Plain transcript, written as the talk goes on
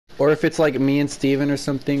Or if it's like me and Steven or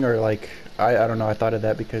something, or like I don't know, I thought of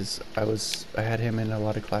that because I had him in a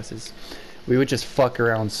lot of classes. We would just fuck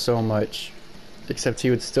around so much. Except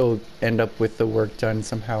he would still end up with the work done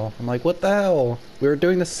somehow. I'm like, what the hell? We were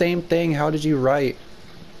doing the same thing, how did you write?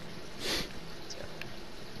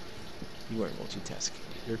 You weren't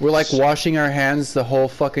multitasking. We're like washing our hands the whole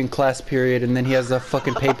fucking class period, and then he has the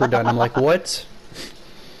fucking paper done. I'm like, what?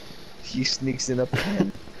 He sneaks in a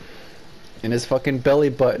pen. In his fucking belly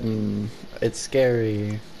button. It's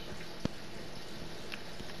scary.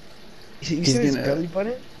 You said his belly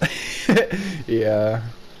button? Yeah.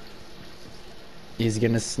 He's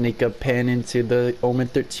gonna sneak a pen into the Omen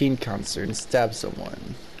 13 concert and stab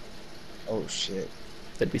someone. Oh shit.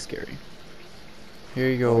 That'd be scary. Here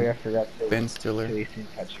you go, Oh, yeah, I forgot Ben Stiller.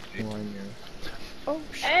 Oh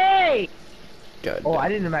shit. Hey! God Oh, damn. I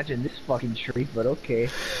didn't imagine this fucking tree, but okay.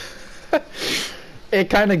 It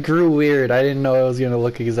kind of grew weird. I didn't know it was gonna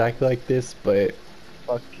look exactly like this, but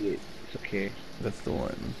Fuck it. It's okay. that's the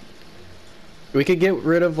one. We could get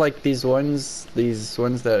rid of like these ones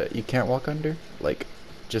that you can't walk under, like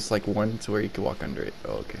just like one to where you can walk under it.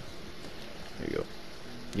 Oh, okay. There you go.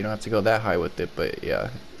 You don't have to go that high with it, but yeah,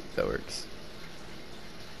 that works.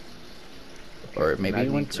 Okay, or maybe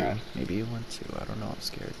you want to. Maybe you want to. I don't know. I'm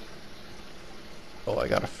scared. Oh, I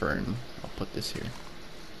got a fern. I'll put this here.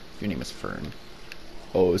 Your name is Fern.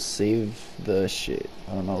 Oh, save the shit.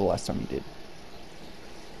 I don't know the last time you did.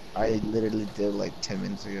 I literally did like 10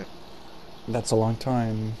 minutes ago. That's a long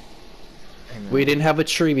time. We didn't have a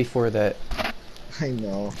tree before that. I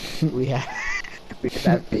know. we had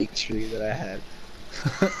that big tree that I had.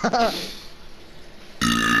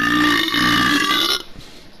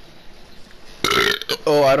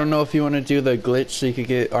 Oh, I don't know if you want to do the glitch so you could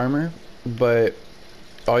get armor, but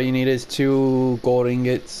all you need is 2 gold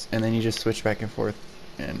ingots, and then you just switch back and forth,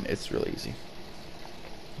 and it's really easy.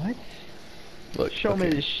 What? Look, Show me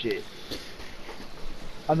this shit.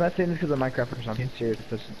 I'm not saying this because of Minecraft or something serious,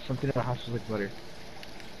 because something in the house was like butter.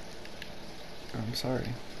 I'm sorry.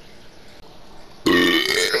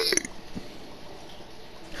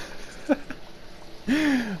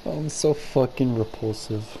 Oh, I'm so fucking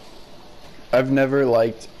repulsive. I've never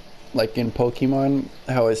liked, like in Pokemon,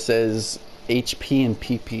 how it says HP and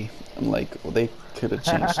PP. I'm like, well, they could have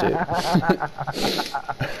changed it.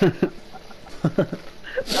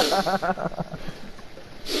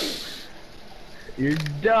 You're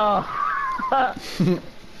dumb.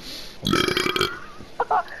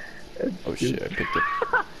 Oh shit, I picked it.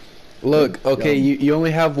 Look, okay, you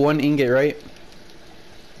only have 1 ingot, right?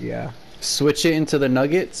 Yeah. Switch it into the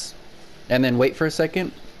nuggets, and then wait for a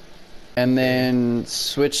second. And then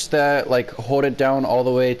switch that, like, hold it down all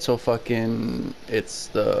the way till fucking it's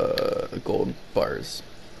the gold bars.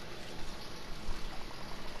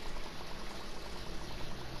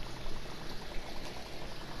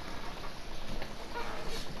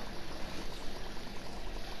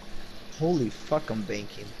 Holy fuck, I'm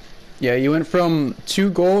banking. Yeah, you went from 2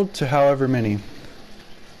 gold to however many.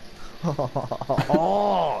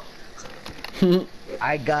 Oh!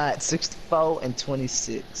 I got 64 and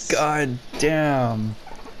 26. God damn.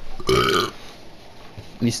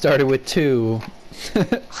 You started with 2.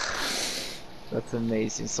 That's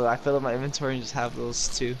amazing. So I fill up my inventory and just have those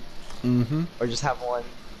 2? Mm-hmm. Or just have 1?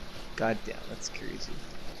 God damn, that's crazy.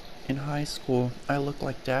 In high school, I looked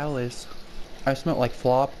like Dallas. I smelled like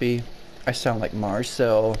Floppy. I sound like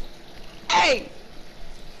Marcel. Hey!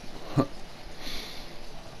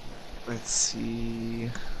 Let's see.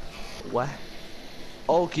 What?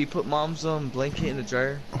 Oh, can you put mom's blanket in the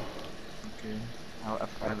dryer? Okay. I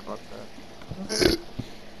forgot about that.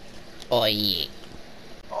 Oi.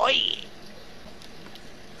 Oi!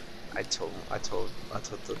 I told my tall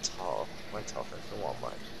friend from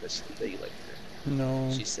Walmart that you like her.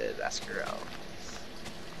 No. She said ask her out.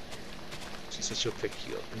 She said she'll pick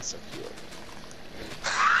you up and suck you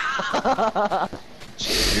up.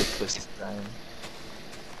 She said your pussy's dying.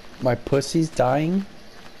 My pussy's dying?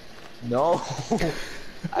 No.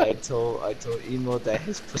 I told Emo that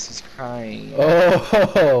his pussy's crying.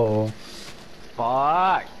 Oh.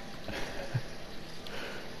 Fuck.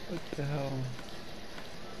 What the hell?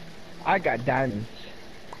 I got diamonds.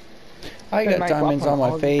 I got diamonds on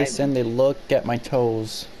my face diamonds. and they look at my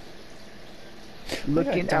toes.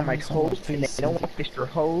 Looking at my diamonds on my toes and they face don't and- want to fish for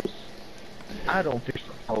hoes. I don't fish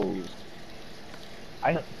for hoes.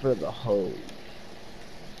 I hunt for the hoes.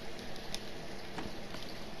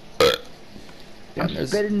 Damn, I'm there's-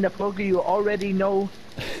 spitting the poker you already know.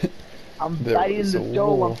 I'm There biting was the a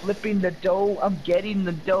dough, I'm wolf. flipping the dough, I'm getting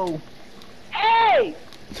the dough. Hey!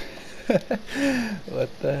 What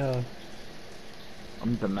the hell?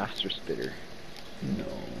 I'm the master spitter. No.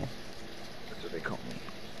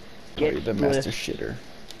 Or the master bliss. shitter.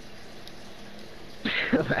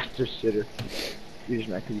 Master shitter. You're just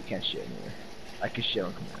mad because you can't shit anywhere. I can shit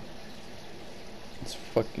on command. It's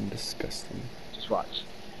fucking disgusting. Just watch.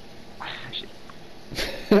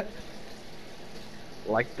 Shit.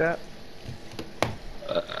 Like that?